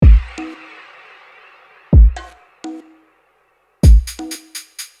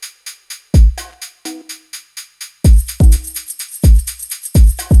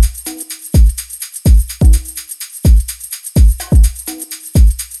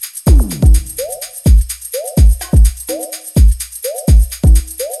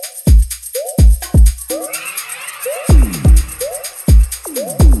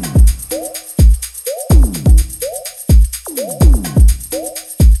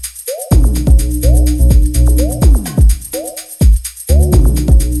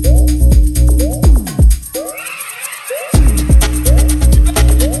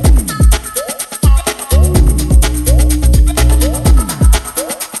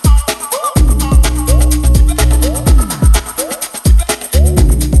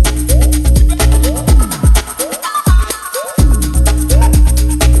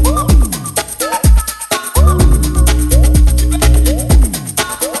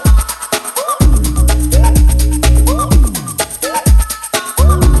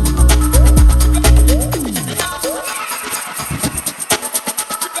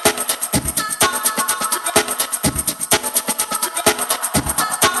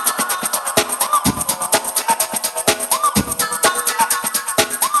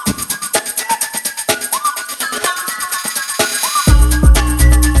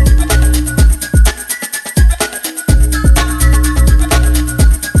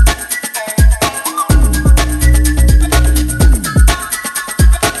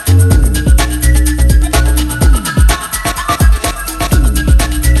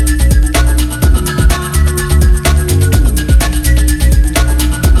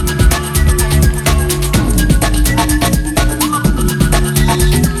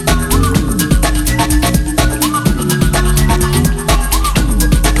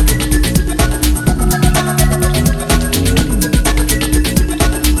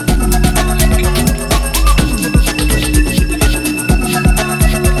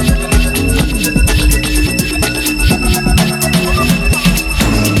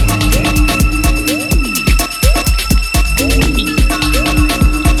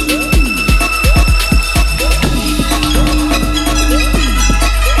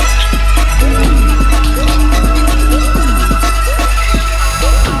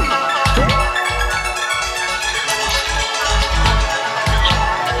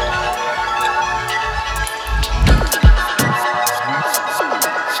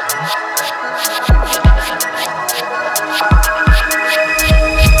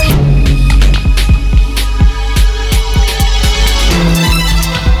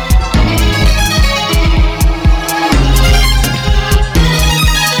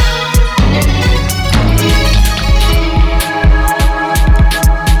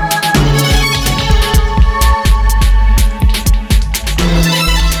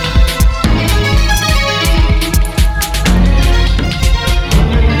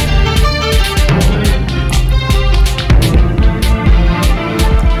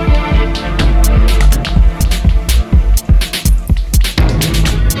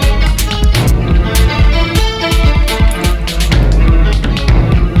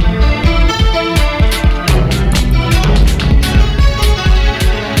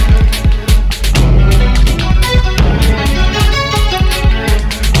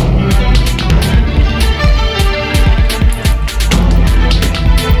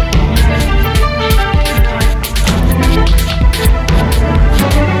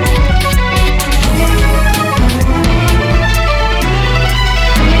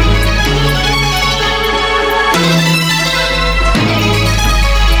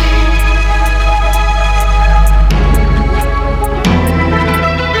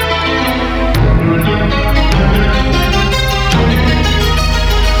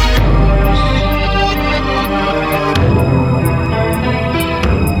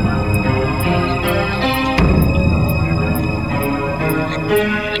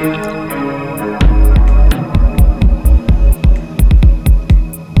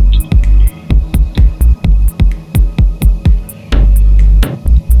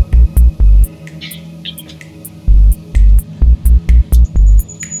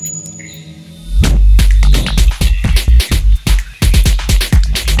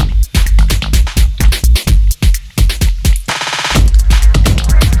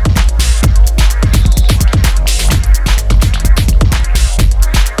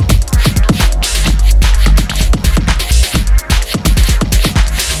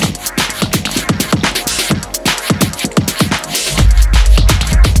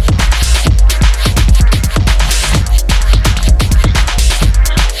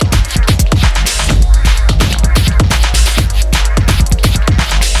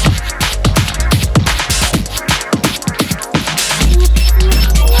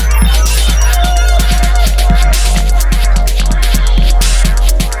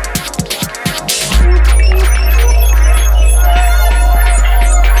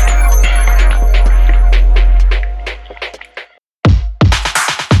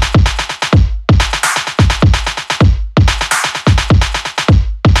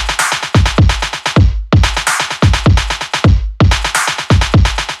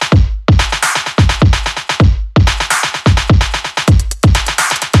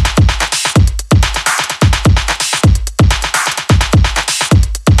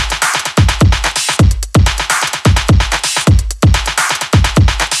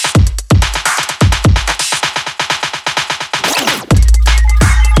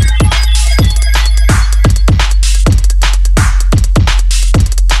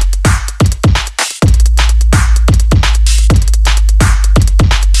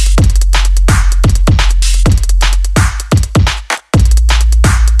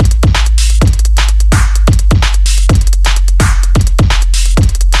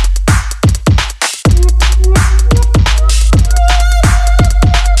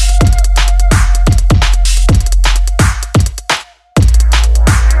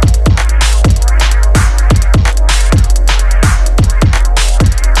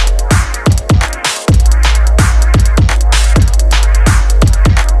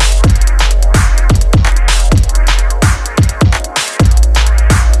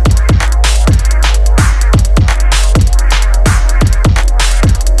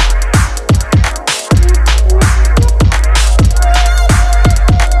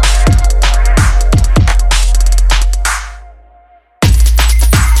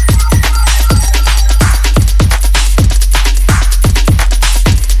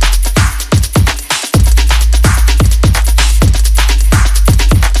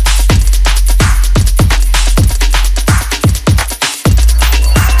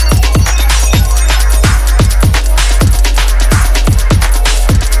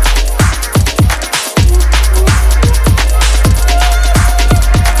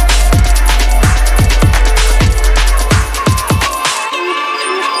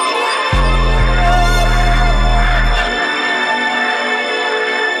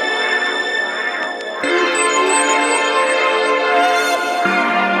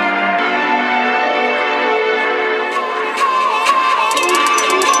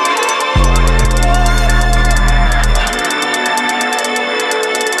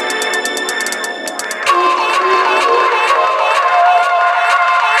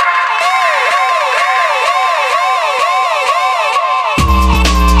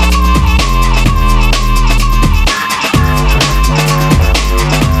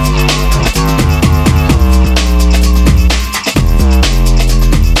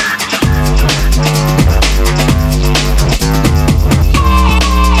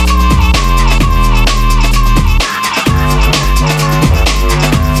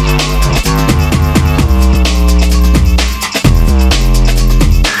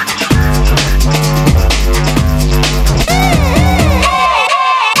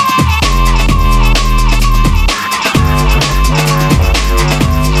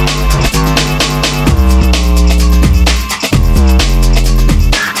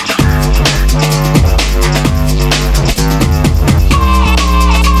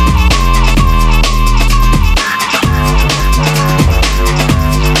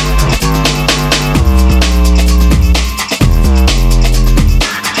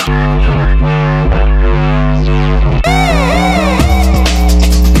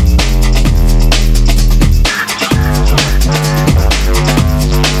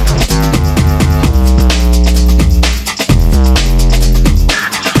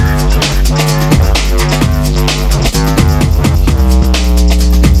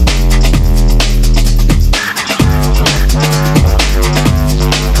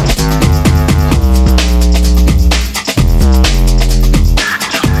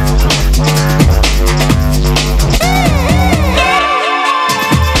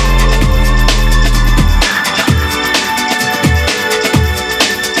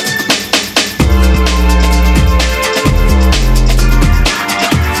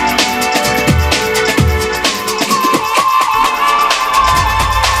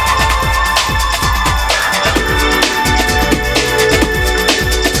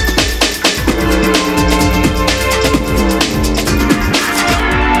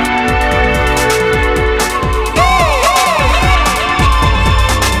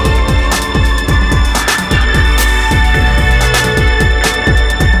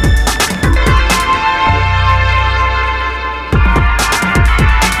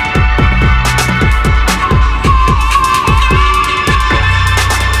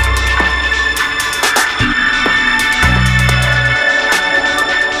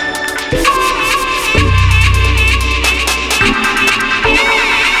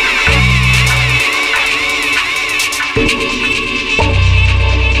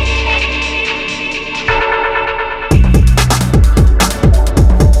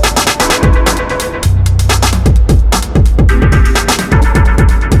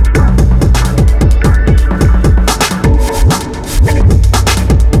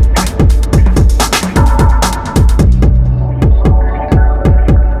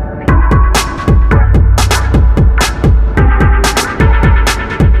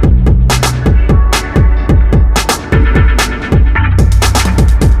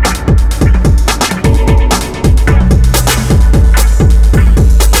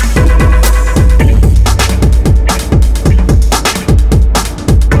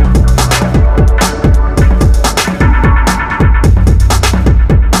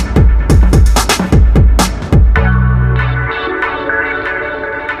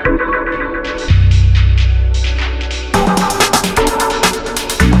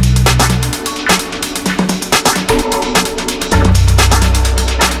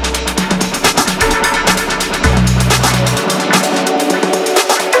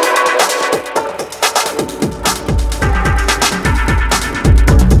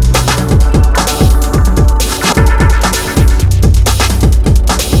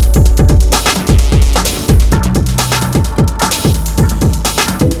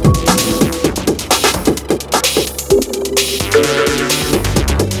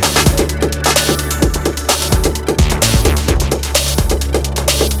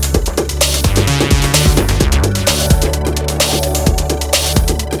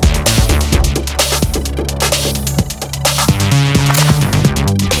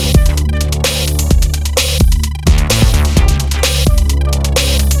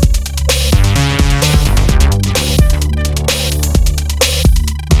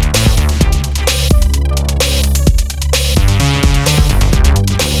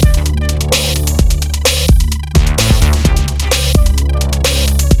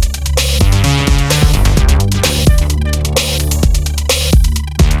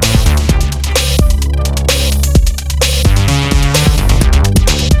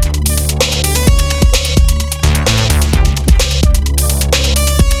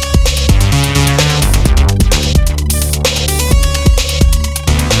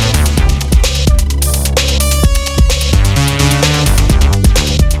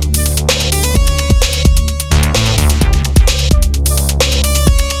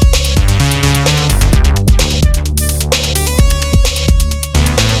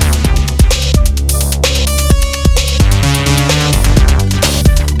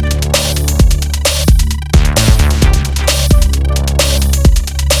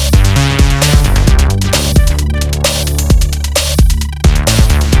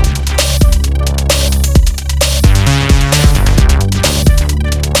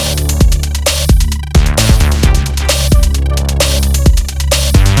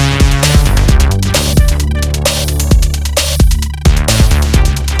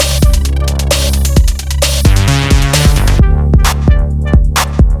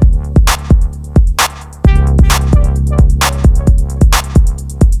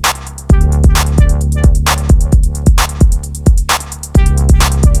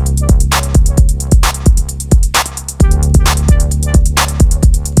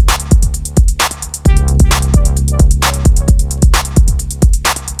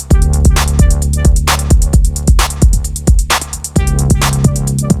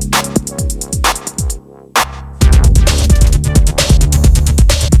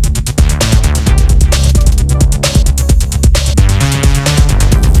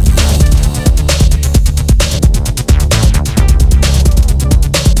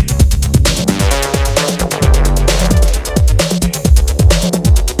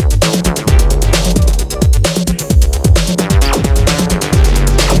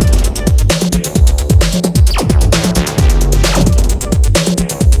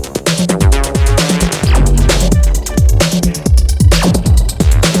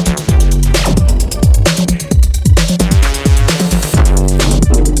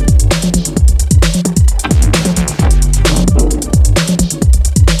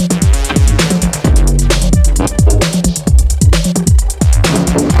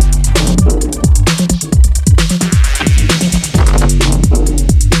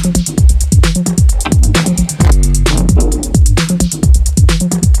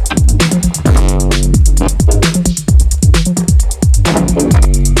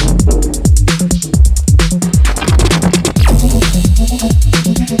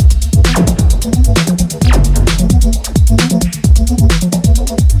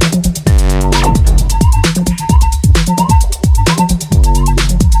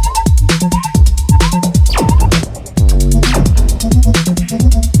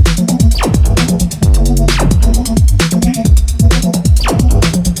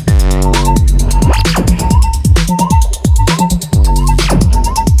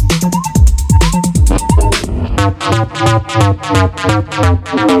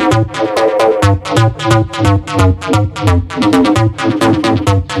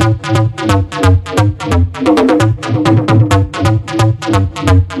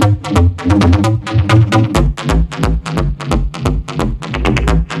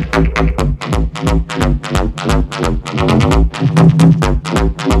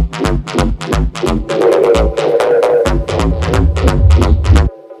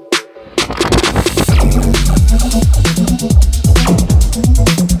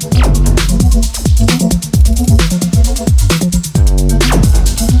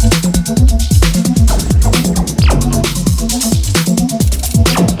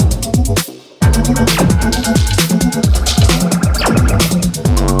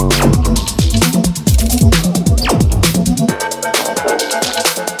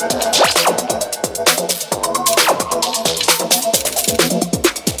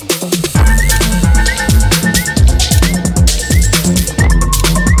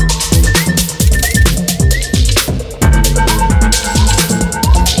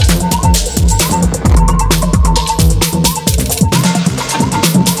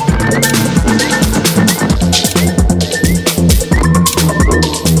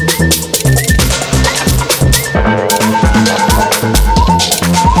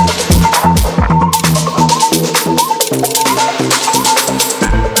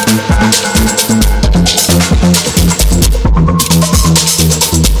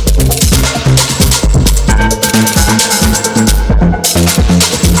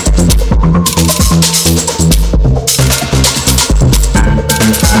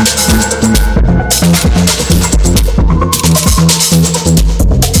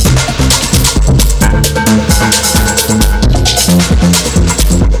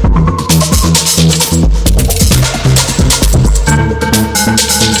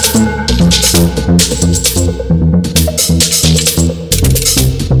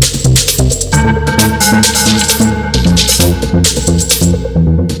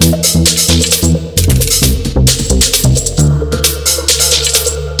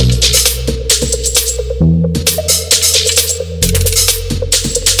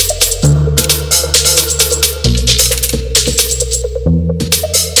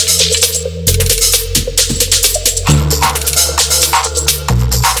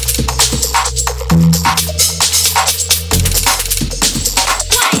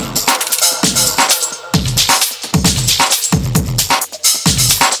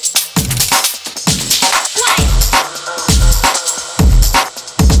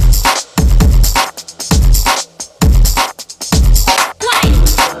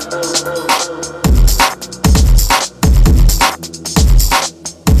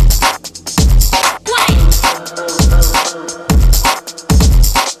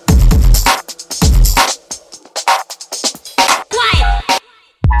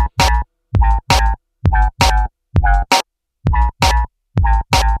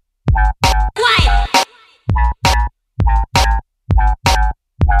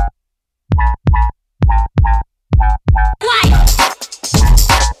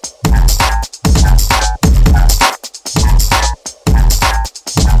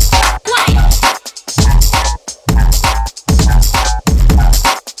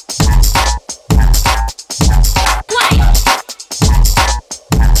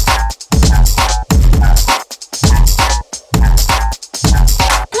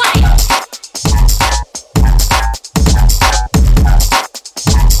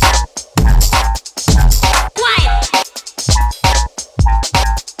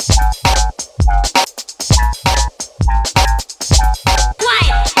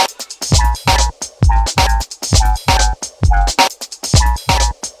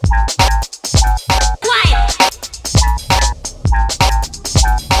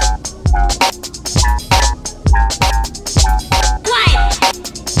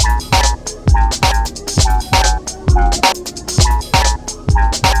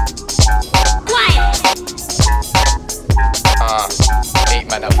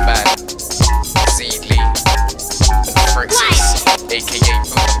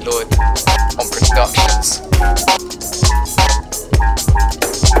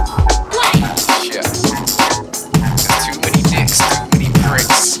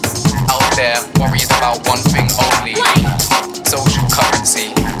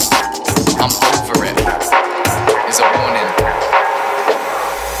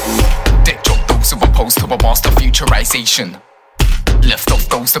Left off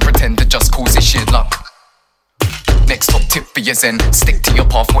those that pretend to just cause this shit luck. Next top tip for your zen, stick to your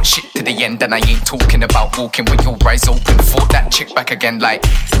path, what shit to the end. And I ain't talking about walking with your eyes open. Fought that chick back again like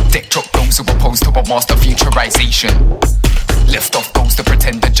deck drop those who opposed to a master futurization. Left off those that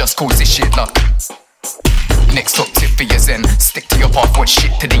pretend to just cause this shit luck. Next top tip for your zen, stick to your path, watch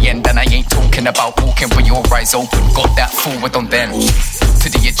shit to the end. And I ain't talking about walking with your eyes open. Got that forward on then. To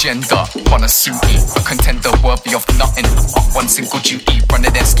the agenda, on a suitie, a contender worthy of nothing. On one single duty,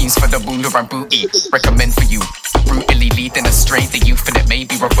 running their schemes for the booner and booty. Recommend for you, brutally leading astray the youth, and it may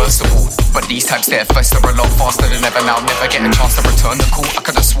be reversible. But these times they're first, they're a lot faster than ever now. Never get a chance to return the call. I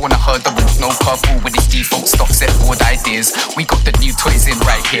could've sworn I heard the rules, no curveball with his default stock set board ideas. We got the new toys in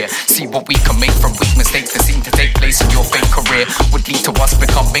right here. See what we can make from weak mistakes that seem to take place in your fake career. Would lead to us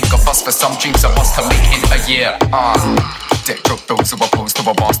becoming a fuss for some dreams of us to make in a year. Deck drop those who oppose to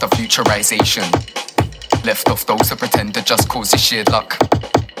a master futurization. Left off those who pretend to just cause you sheer luck.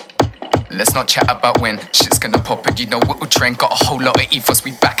 Let's not chat about when shit's gonna pop, and you know what will trend. Got a whole lot of ethos,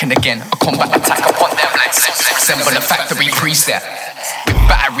 we back and again. A combat attack upon them like assemble a factory preset. With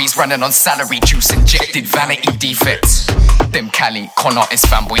batteries running on salary, juice injected vanity defects. Them Cali, con artist,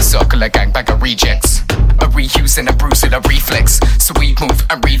 fanboy circle, a gangbag of rejects. A reuse and a bruise and a reflex. So we move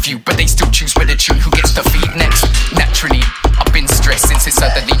and review, but they still choose where to tune who gets the feed next. Naturally, I've been stressed since it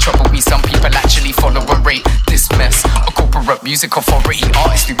suddenly troubled me. Some people actually follow and rate this mess. A corporate music authority,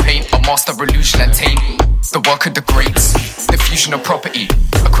 artists who paint, a master illusion and taint. The work of the greats, the fusion of property.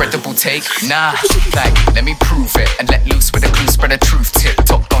 A credible take? Nah, like, let me prove it. And let loose with a clue, spread a truth tip.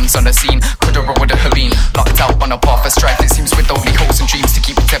 Top guns on the scene, coulda or woulda have been. Locked out on a path of strife, it seems with only hopes and dreams to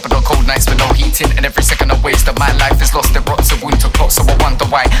keep it tepid on cold nights with no heating. And every second I waste of my life is lost, it rots a wound to clot. So I wonder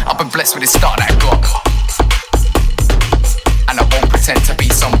why I've been blessed with this start that Glock. And I won't pretend to be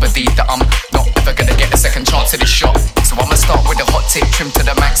somebody that I'm not ever gonna get a second chance at this shot. So I'ma start with a hot take, trim to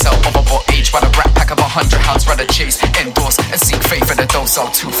the max out of a bot age. While a rat pack of 100 hounds rather chase, endorse and seek faith in a docile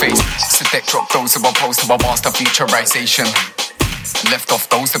two-face. So deck drop those who oppose to a master futurization. Left off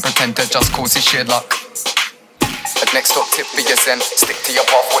those that pretend to just cause this sheer luck. But next up tip for your zen, stick to your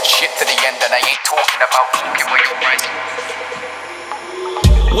path, watch shit to the end. And I ain't talking about walking where you're right.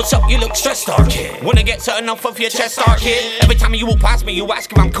 What's up, you look stressed, kid? Wanna get certain off of your chest, kid? Every time you walk past me, you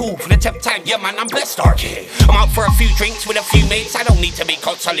ask if I'm cool. For the 10th time, yeah man, I'm blessed, kid. I'm out for a few drinks with a few mates, I don't need to be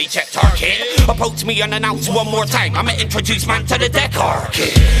constantly checked, kid. Approach me unannounced one more time, I'ma introduce man to the deck,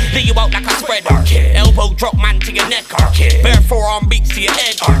 kid. Lay you out like a spread, kid. Elbow drop man to your neck, kid. Bare forearm beats to your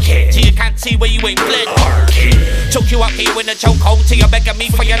head, kid. Till you can't see where you ain't bled, kid. Choke you out here in a chokehold till you're begging me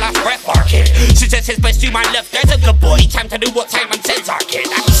for your last breath, kid. Suggest it's best to my left, there's a good boy. Time to do what Simon says, kid.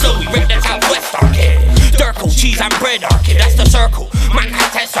 Slowly rip the southwest, kid. Durkle, cheese and bread, kid. That's the circle. Man can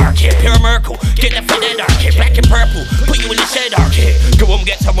test, kid. Pure Merkel, get the fitted, kid. Black and purple, put you in the shed, kid. Go home,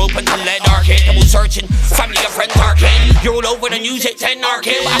 get some open to lead, kid. Double searching, family and friends, kid. You're all over the news at 10,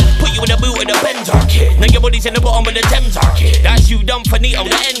 kid. I put you in the boot of the Benz, kid. Now your body's in the bottom of the Thames, kid. That's you done for neat on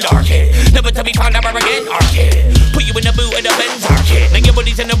the end, kid. Never to be found ever again, kid. Put you in the boot of the Benz, kid. Now your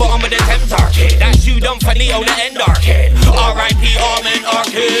body's in the bottom of the Thames, kid. That's you done for neat on the end, kid. R.I.P. Amen,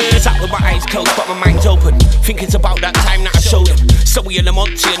 kid. Sat with my eyes closed but my mind's open. Think it's about that time that I showed them. So we in the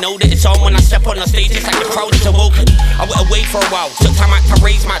month, so you know that it's on. When I step on the stage, it's like the crowd is awoken. I went away for a while, took time out to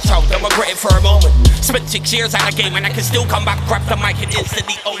raise my child. Don't regret it for a moment. Spent 6 years out of game and I can still come back, grab the mic and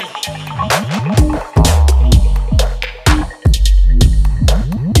instantly own it.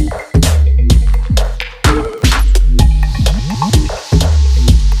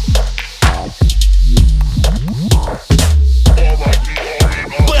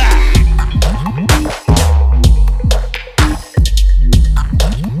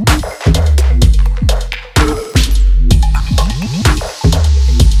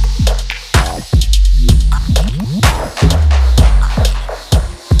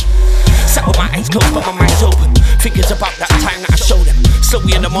 Closed but my mind's open. Think it's about that time that I showed them.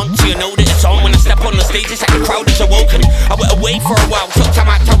 Slowly in the month, so you know that it's on. When I step on the stage, it's like the crowd is awoken. I went away for a while, took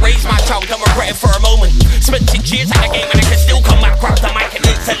time out to raise my child. Don't regret it for a moment. Spent 6 years at the game and I can still come back, grab the mic and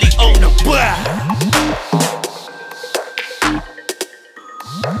instantly own them.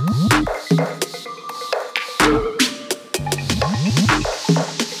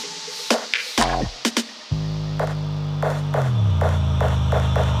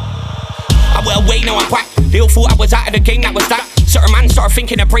 Away, now I'm back. They all thought I was out of the game, that was that. Certain man started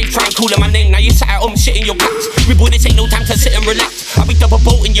thinking of brave, try and call my name. Now you sat at home shitting your pants. We boy, this ain't no time to sit and relax. I'll be double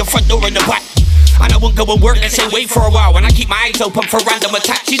bolting your front door in the back. And I won't go and work the same way for a while. And I keep my eyes open for random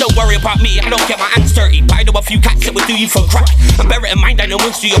attacks. You don't worry about me, I don't get my hands dirty. But I know a few cats that would do you for crack. And bear it in mind, I know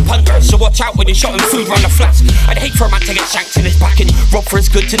most of your punkers. So watch out when you're shotting food round the flats. I'd hate for a man to get shanked in his back and rob for his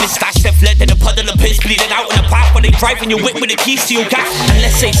goods in his stash. Left led in a puddle of piss, bleeding out in the path. When they driving your whip with the keys to your gas. And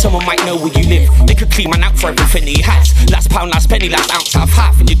let's say someone might know where you live. They could clean man out for everything he has. Last pound, last penny, last ounce, half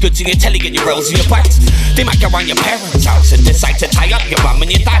half. And your goods in your telly, get your rolls in your bags. They might go round your parents' house and decide to tie up your mum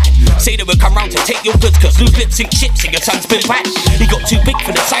and your dad. Say they would come round to take your goods, cause loose lips sink ships and your tongue's been back. He got too big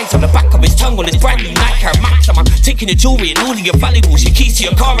for the size on the back of his tongue on his brand new Nike Air Max. I'm taking your jewelry and all of your valuables, your keys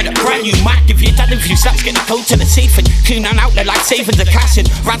to your car and a brand new Mac. If you're done, if you slaps, get the code to the safe and clean on out there like savings and cash and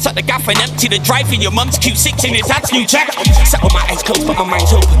ransack the gaff and empty the drive in your mum's Q6 in his dad's new jack. Sat with my eyes closed but my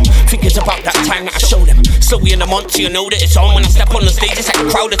mind's open, thinking about that time that I showed him. Slowly in the month you know that it's on. When I step on the stage it's like the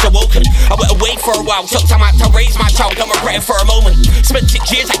crowd is awoken. I went away for a while, took time out to raise my child, don't regret it for a moment. Spent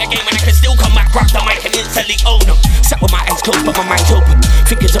 6 years at the game and I can still come back, grab the mic and instantly own them. Sat with my eyes closed but my mind's open,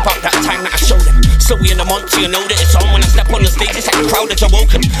 thinking about that time that I showed him. Slowly in the month you know that it's on. When I step on the stage it's like the crowd is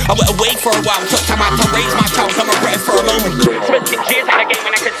awoken. I went away for a while, took time out to raise my child, don't regret it for a moment. Spent 6 years at the game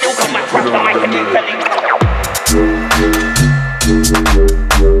and I can still come back, grab the mic and instantly.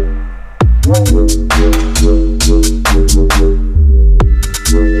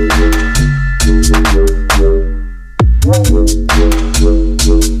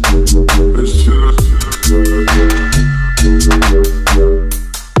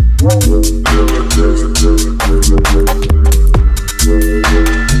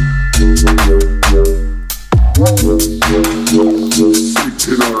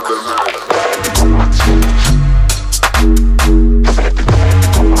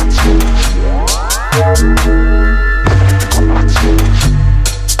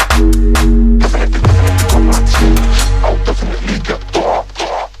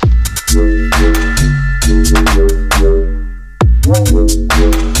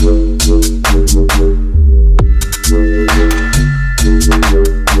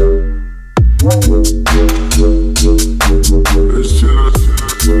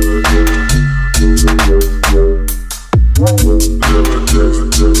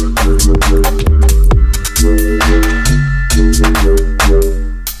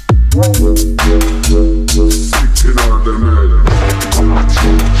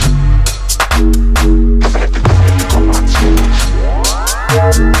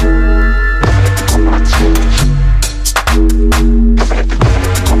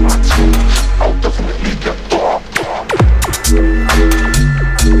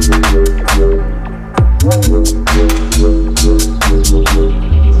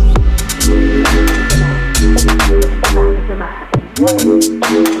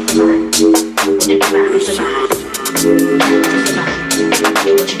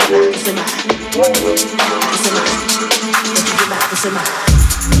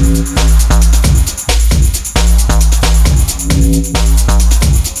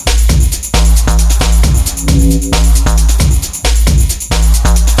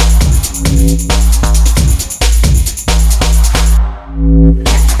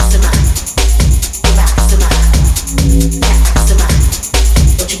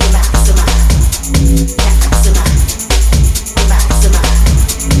 What you give back to my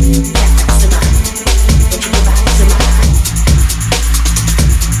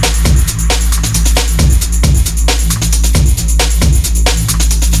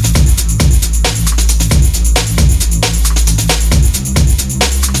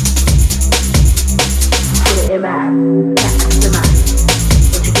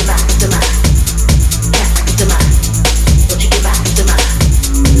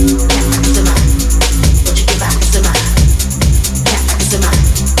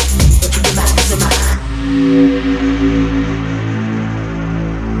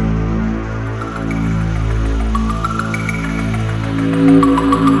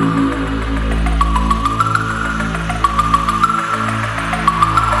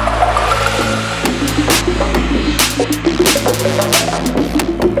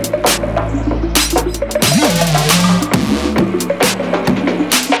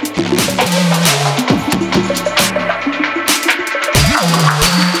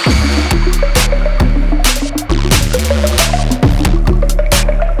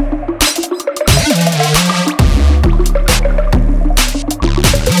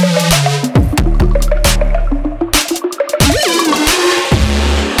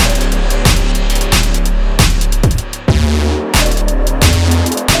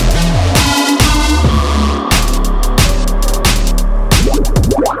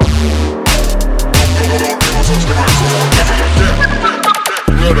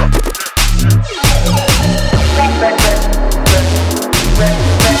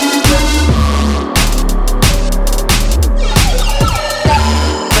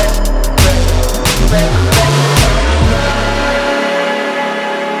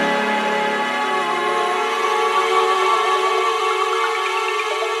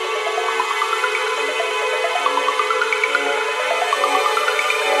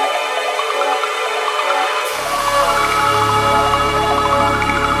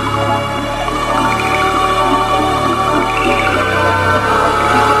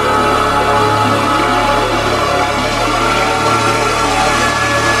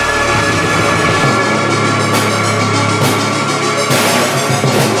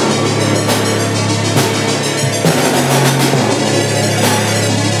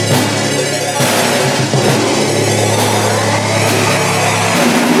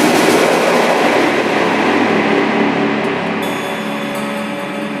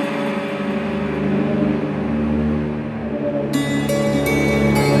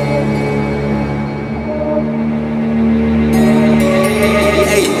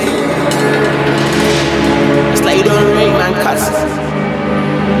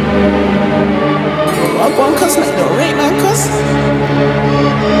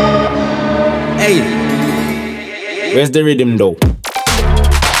Where's the rhythm though?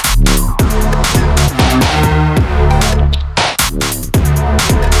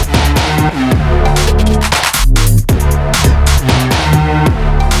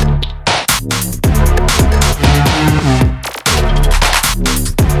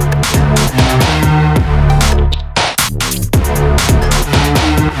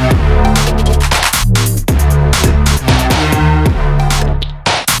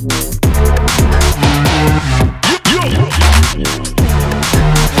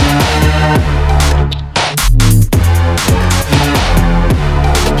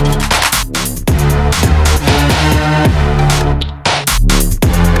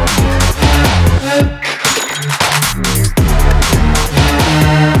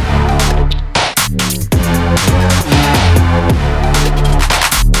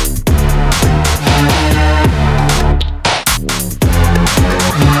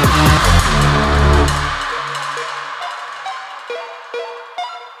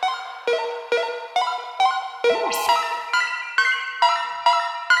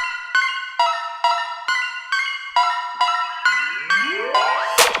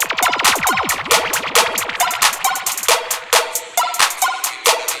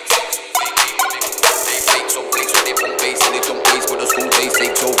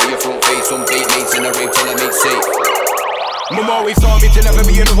 Mum always told me to never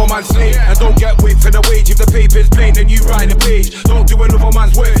be another man's slave, and don't get whipped for the wage. If the paper's plain, then you write the page. Don't do another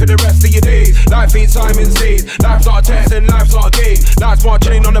man's work for the rest of your days. Life ain't Simon Says. Life's not a test and life's not a game. Life's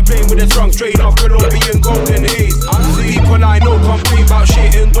marching on the plane with a strong trade of Colombian golden haze. People I know complain about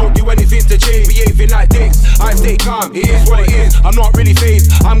shit and don't do anything to change. Behaving like dicks, I stay calm, it is what it is. I'm not really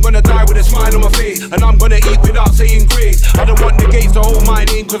phased, I'm gonna die with a smile on my face, and I'm gonna eat without saying grace. I don't want the gates to hold my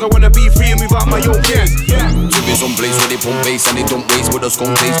name, cause I wanna be free and move out my own kids. Yeah. Took me someplace where they pump bass and they don't waste, with a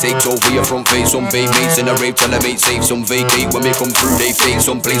skunk taste takes over your front face. Some bay mates in a rave till them ain't safe. Some vacate when they come through they fake.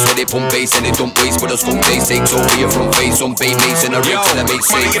 Some place where they pump bass and they don't waste, with a skunk taste takes over your front face. Some bay mates in a rave till them ain't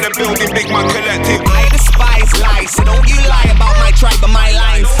safe. Money in the building, big man collective. I despise lies, so don't you lie about my tribe and my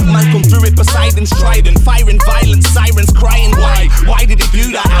lines. Man come through it, Poseidon's trident, firing violence, sirens crying why? Why did he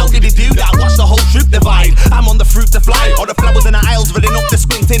do that? How did he do that? Watch the whole troop divide. I'm on the fruit to fly, or the flowers in the aisles filling up the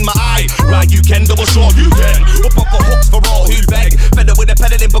squint in my eye. Right, you can double sure you can. Up the hooks for all who beg. Fed up with the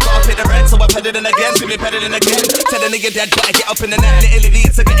pedaling, but gotta pay the rent, so I'm pedaling again. See me pedaling again. Tell a nigga dead, but I get up in the net. Little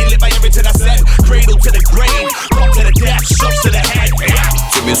idiots are getting lit by everything I said. Cradle to the grave, rock to the death, shots to the head.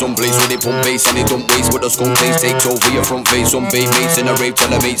 Took me someplace where they pump bass and they don't waste, with a skunk taste takes over your front face. Some bay mates in a rave till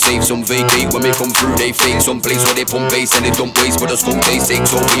them ain't safe. Some vacate when they come through they fake. Some place where they pump bass and they don't waste, with a skunk taste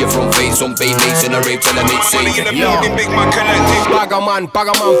takes over your front face. Some bay mates in a rave till them ain't safe. Money in the building, big man collective. Bagaman,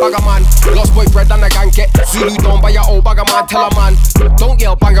 bagaman. Lost boy bread and I can't get Zulu down by your old bagaman. Tell a man, don't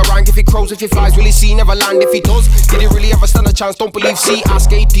yell bangarang. If he crows, if he flies, will he see never land? If he does, did he really ever stand a chance? Don't believe C,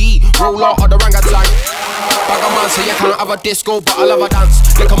 ask AD. Roll out of the orangutan. Bagaman say you can't have a disco, but I'll have a dance.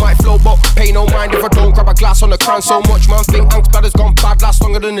 Think I might flow, but pay no mind if I don't grab a glass on the crown. So much man think Angst Brothers gone bad, last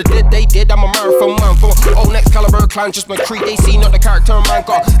longer than they did. I'm a marathon man for old next caliber clan, just my creed. They see not the character man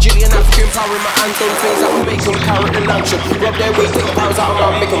got Gillian African power in my hand, done things that will make them carrot and luncheon. Rub their weight, take the powers out of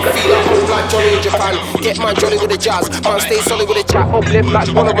man, make them feel at home like Johnny in Japan. Get man jolly with the jazz, man stay solid with the chat. Uplift like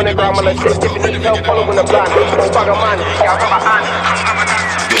swallow when the ground, man assist if you need help, following the plan. Oh Bagaman, yeah, I got my hand.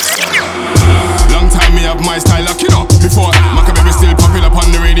 Long time me have my style like you know. Before Maccabee still popular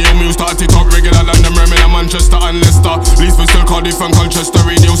upon the radio, me start it up regular than the Birmingham, Manchester and Leicester. Least we still Cardiff and Colchester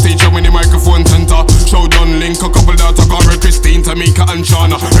radio station when the microphone center. Showdown link a couple data Gabriel, Christine, Tamika and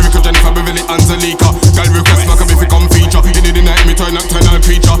Shauna, Erica, Jennifer, Beverly, Angelica. Girl request Maccabee fi come feature. In the night me turn nocturnal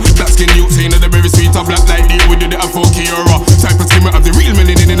preacher. Black skin youth saying that the very sweet of black like the we did it a 4K era. Type of skin we have the real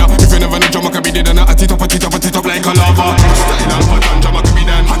melanin in her. If you never know John Maccabee did then I hot it up like a lava. Style and pattern John Maccabee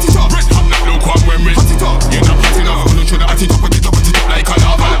then hot it up. Red hot like lukewarm when red. Hot it up. You're not hot enough. Don't show the hot it up like a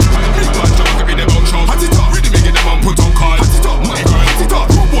lava. Big man John Maccabee the bug show. Hot it up. Ready me get them on put on call. Hot it up. My girl hot it up.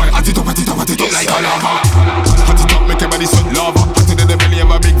 Boy hot it up like a lava. Hot it up make your body sweat lava. Hotter than the belly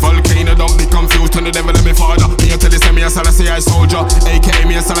of a big volcano. Don't be confused to the devil and me father. Me tell you say me a Selassie I soldier, aka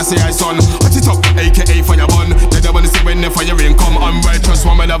me a Selassie I son. Hot it up, aka fire bun. They don't wanna see when the fire rain come. I'm righteous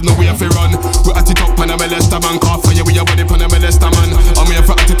woman have no way if you run. We hot it up and a molester man. Cough fire with your body pon a molester man. I'm here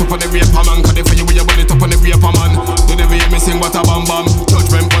for hot it up on the raper man. Cause the fire with your body top on the raper man. They never hear me sing what a bam bam.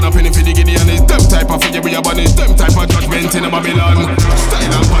 Judgment pon a penny for the Gideon. It's them type of fire with your body. It's them type of judgment in a Babylon.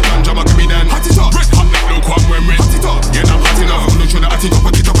 Style and pattern John Maccabee then. Hot it up, red hot like lukewarm when red. Hot it up, you're not hot enough. Don't show the hot it up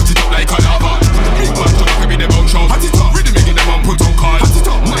like a lava. Big man John Maccabee the bug show. Hot it up, ready me get them on put on call. Hot it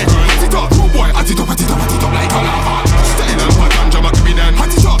up, my girl hot it up. Boy hot it up like a lava. Style and pattern John Maccabee then.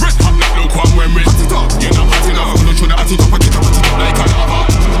 Hot it up, red hot like lukewarm when red. Hot it up, you're not hot enough. Don't show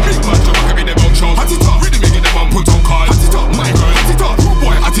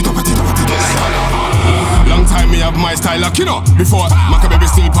Before Maccabee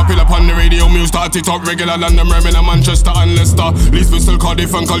still popular upon the radio, me start it up regular London, Birmingham, Manchester and Leicester. Leeds still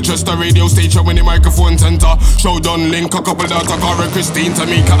Cardiff and Colchester. Radio station when the microphone center. Show done link a couple data, Cara, Christine,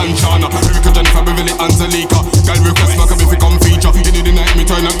 Tamika and Shana, Erica, Jennifer, Beverly, Angelica. Girl request Maccabee fi come feature. In the night me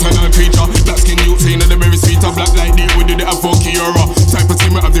turn up, turn on preacher. Black skin youth saying that the very sweet. Black light deal with the funky aura. Type of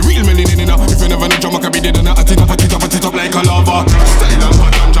team we have the real melanin in. If you never know John Maccabee did and I hot it up like a lava. Style and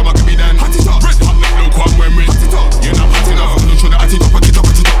hot and John Maccabee then hot it up. Red hot like lukewarm when we hot it up. You're not hot enough. Don't show the hot it up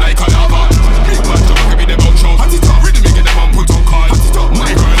like a lava. Big man John Maccabee them out show. Hot it up. Rhythm make them and put on call. Hot it up. My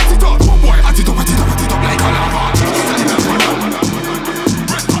girl hot it up. Boy hot it up like a lava. Style and hot and red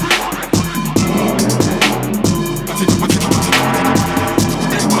hot. Hot it up.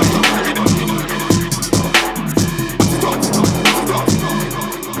 Big man John Maccabee them.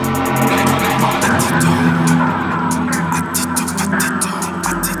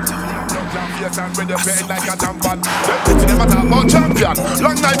 And when you're playing like a champion, let's never talk about champion.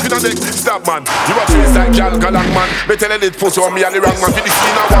 Long knife in a neck, stab man. You a face like Gal Galang man. Me tell this pussy on me and the wrong man. For the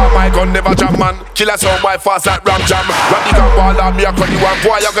scene I want my gun never jam man. Kill a sound boy fast like Ram Jam. Run the gun wall on me a cutty one.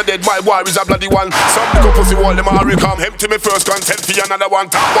 Boy you go dead, my war is a bloody one. Some little pussy wall them a come. Empty me first content for another one.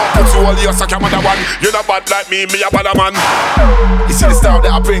 Talk about pussy wall you suck another one. You not bad like me a bad man. You see the style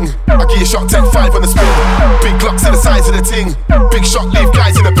that I bring. I give you a shot, take 5 on the spin. Big Glocks in the size of the ting. Big shot, leave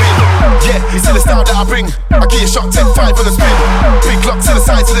guys in the bin. Yeah, you see the style that I bring. I give you a shot, take 5 on the spin. Big Glocks in the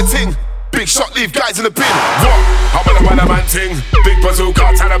size of the ting. Big shot, leave guys in the bin. What? I'm on a man ting. Big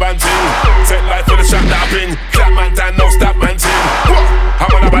bazooka, Taliban ting. Take life for the shot that I bring. Clap man down, no stop man ting. What? I'm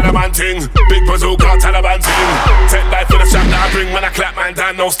on a man ting. Big bazooka, Taliban ting. Take life for the shot that I bring. When I clap man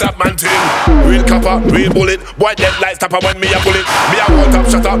down, no stop man ting. Real copper, real bullet. White dead light stopper when me a bullet. Me a one top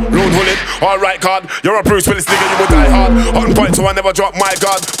shutter, road bullet. Alright card, you're a Bruce Willis nigga, you will die hard. On point so I never drop my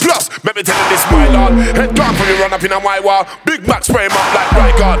guard. Plus, let me tell you this my lord. Head gone when you run up in a my wall. Big Mac spray him up like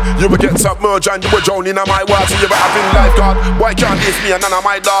right guard. You will get submerged and you will drown in a my wall. So you better have been lifeguard. Why can't this me and none of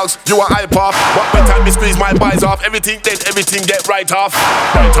my dogs? You are hype off. But when time me squeeze my buys off, everything dead, everything get right off.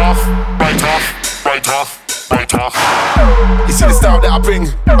 Right off, right off, right off. Right off. You see the style that I bring.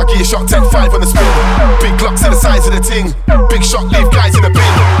 I give you a shot, take 5 on the spin. Big Glocks in the size of the ting. Big shot, leave guys in the bin.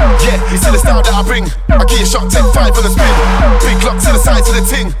 Yeah, you see the style that I bring. I give you a shot, take 5 on the spin. Big Glocks in the size of the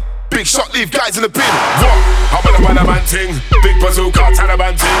ting. Big shot, leave guys in the bin. What? I'm on a man ting. Big bazooka,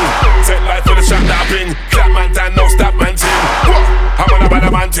 Taliban ting. Take life for the shot that I bring. Clap man down, no stop man ting. What? I'm on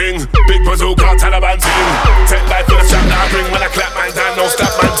a man ting. Big bazooka, Taliban ting. Take life for the shot that I bring. When I clap man down, no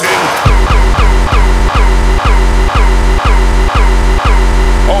stop man ting.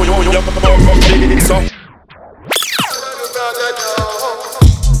 Oh, yo, so.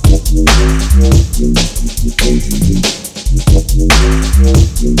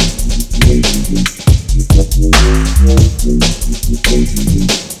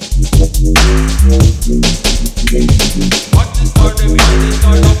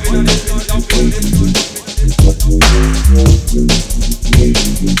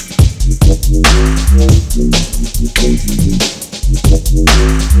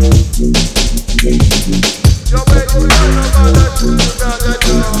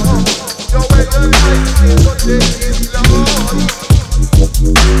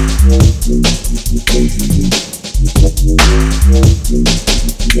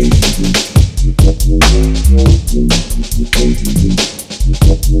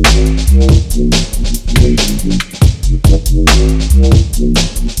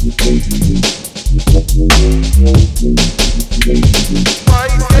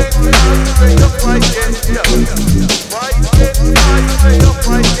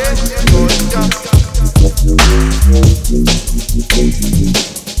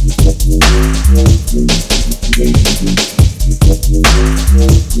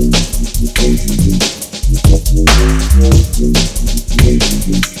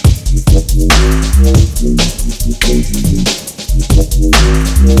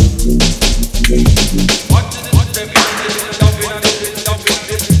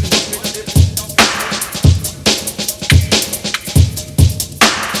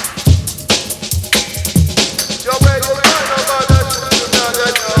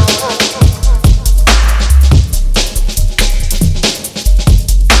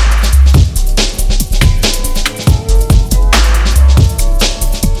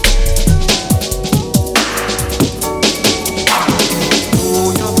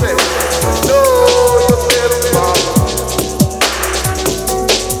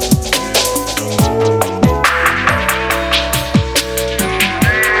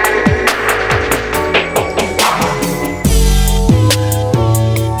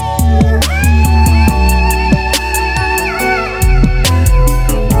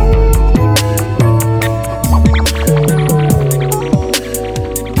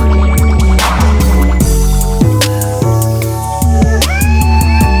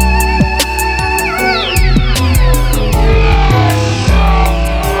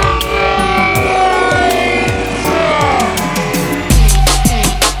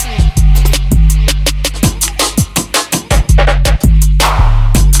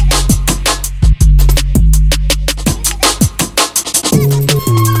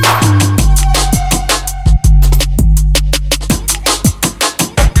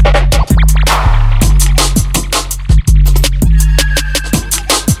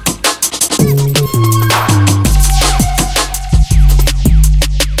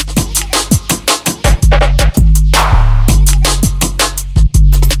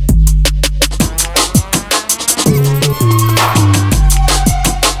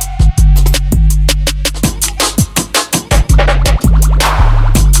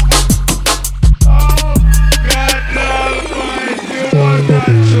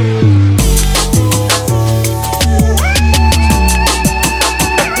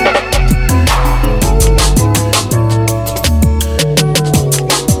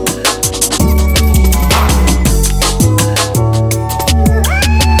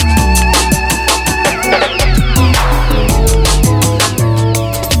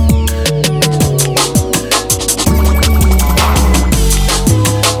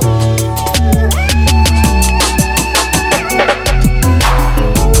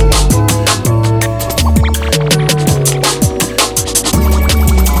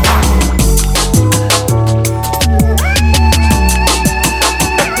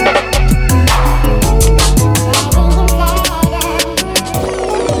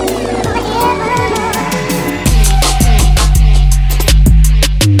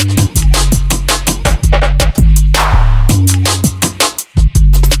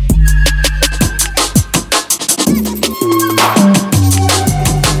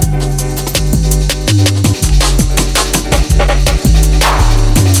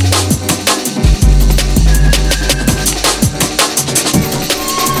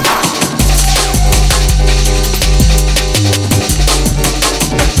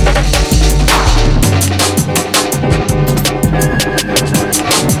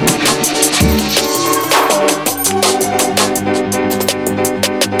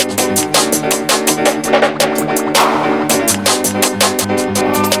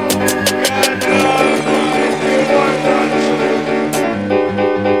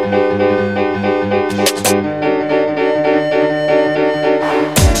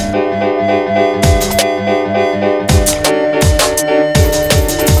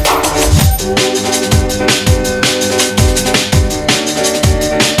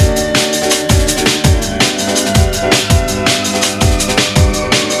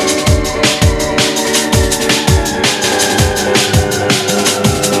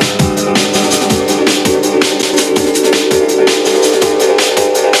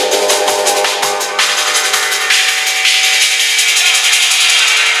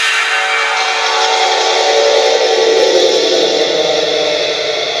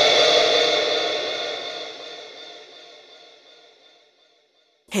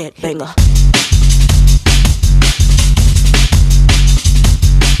 Headbanger.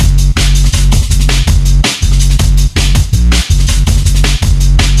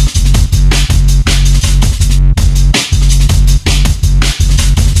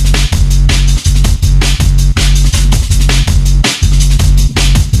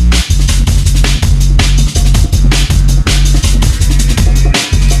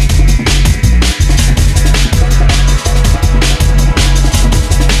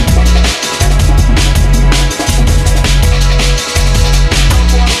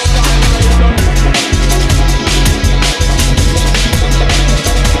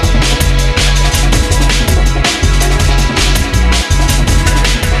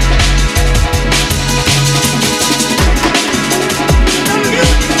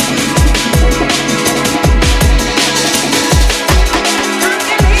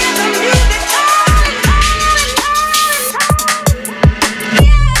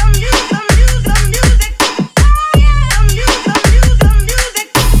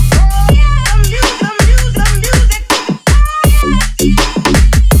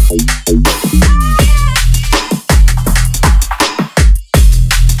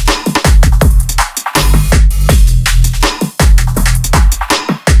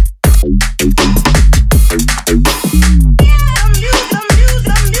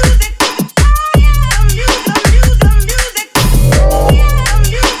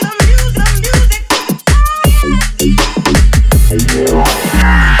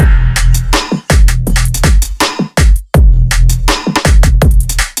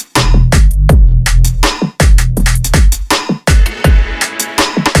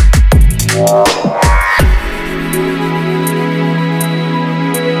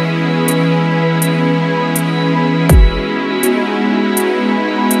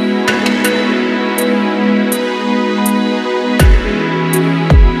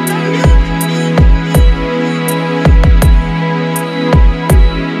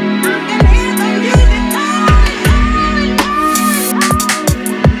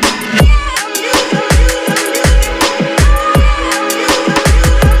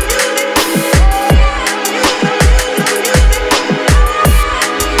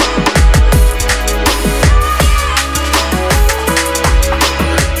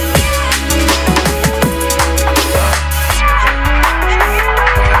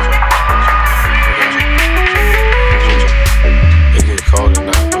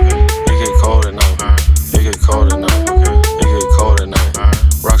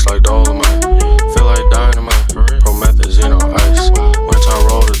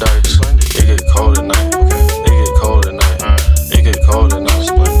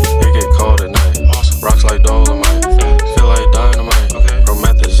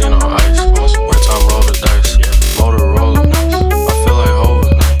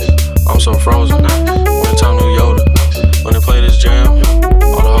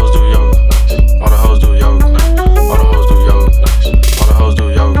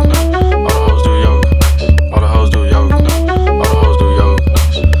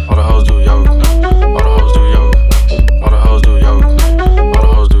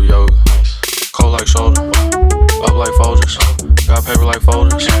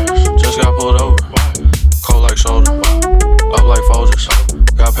 folders. Just got pulled over. Cold like shoulder. Up like Folgers.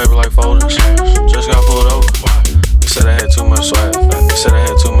 Got paper like folders. Just got pulled over. They said I had too much swag. They said I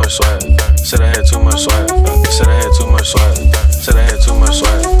had too much swag. They said I had too much swag. They said I had too much swag. They said I had too much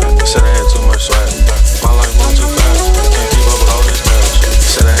swag. They said I had too much swag. My life moving too fast. Can't keep up with all this cash. They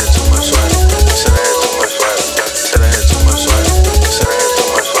said I had too much swag. They said I had too much swag. They said I had too much swag. They said I had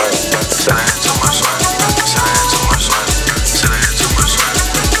too much swag. They said I had too much swag. They said I had too much swag.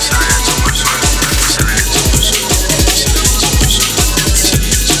 They said I had too much swag. They said I had too much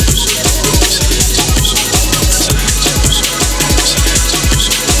swag. They said I had too much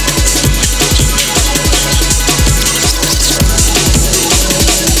swag.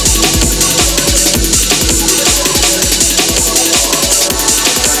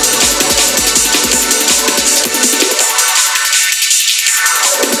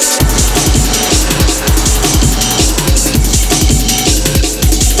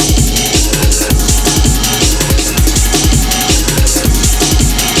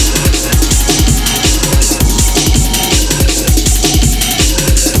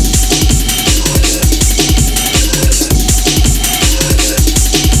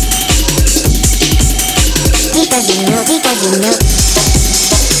 Because you know.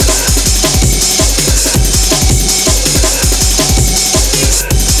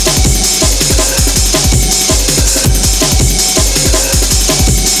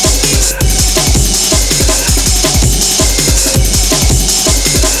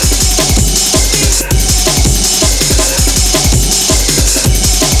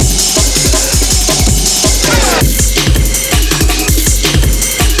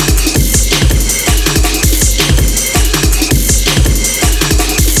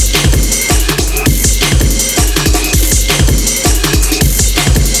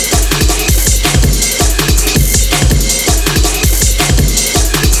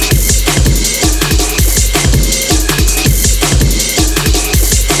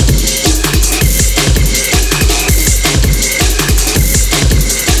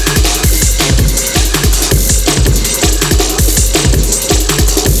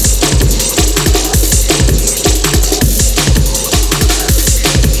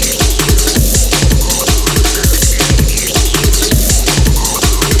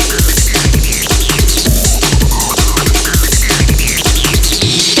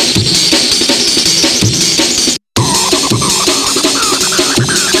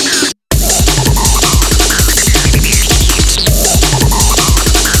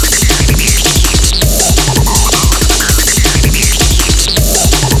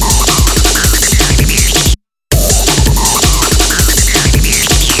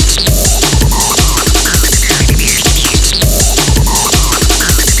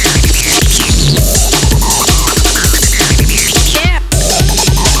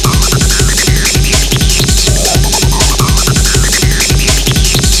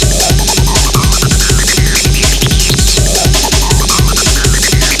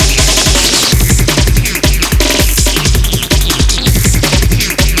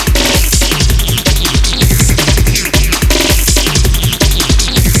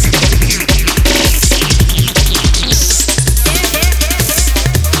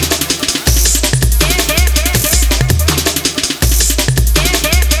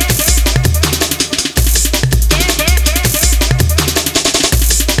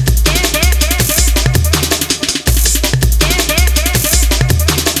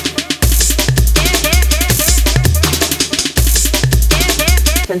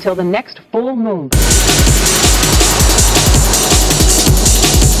 Until the next full moon.